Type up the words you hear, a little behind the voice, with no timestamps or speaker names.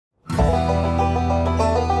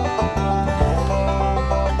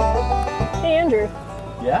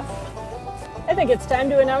Yeah? I think it's time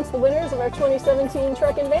to announce the winners of our 2017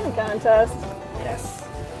 Truck and Van Contest. Yes.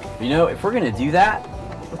 You know, if we're gonna do that,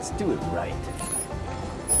 let's do it right.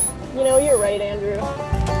 You know, you're right, Andrew.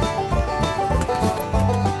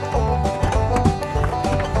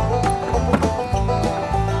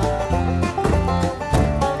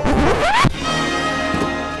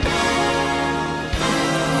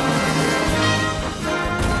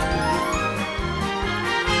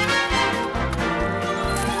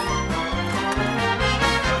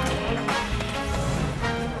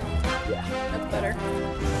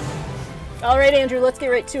 All right, Andrew, let's get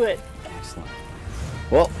right to it. Excellent.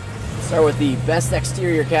 Well, let's start with the best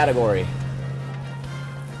exterior category.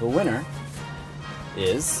 The winner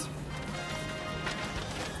is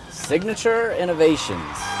Signature Innovations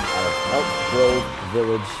out of Elk Grove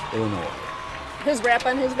Village, Illinois. His wrap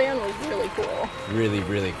on his van was really cool. Really,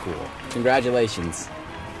 really cool. Congratulations.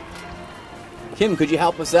 Kim, could you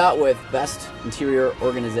help us out with best interior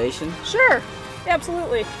organization? Sure,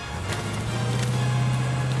 absolutely.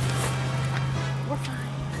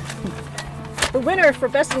 The winner for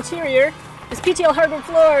Best Interior is PTL Hardwood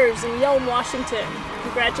Floors in Yelm, Washington.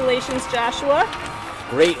 Congratulations, Joshua.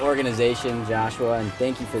 Great organization, Joshua, and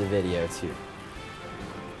thank you for the video, too.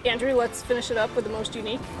 Andrew, let's finish it up with the most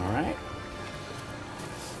unique. All right.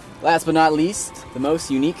 Last but not least, the most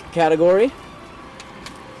unique category.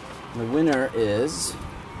 The winner is...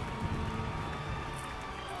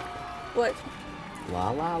 What?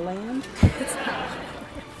 La La Land?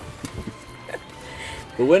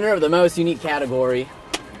 The winner of the most unique category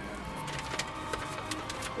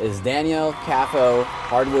is Daniel Caffo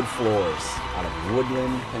Hardwood Floors out of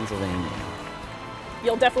Woodland, Pennsylvania.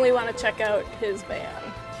 You'll definitely want to check out his van.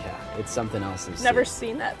 Yeah, it's something else. Never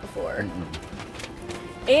seen that before.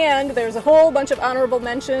 And there's a whole bunch of honorable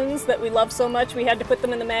mentions that we love so much we had to put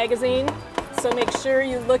them in the magazine. So make sure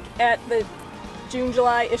you look at the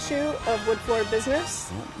June-July issue of Wood Floor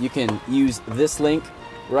Business. You can use this link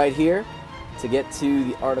right here to get to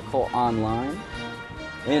the article online.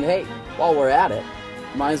 And hey, while we're at it,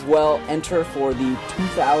 might as well enter for the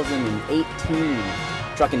 2018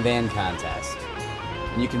 Truck and Van Contest.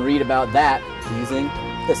 And you can read about that using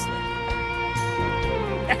this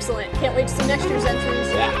link. Excellent. Can't wait to see next year's entries.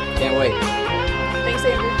 Yeah, can't wait. Thanks,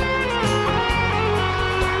 Andrew.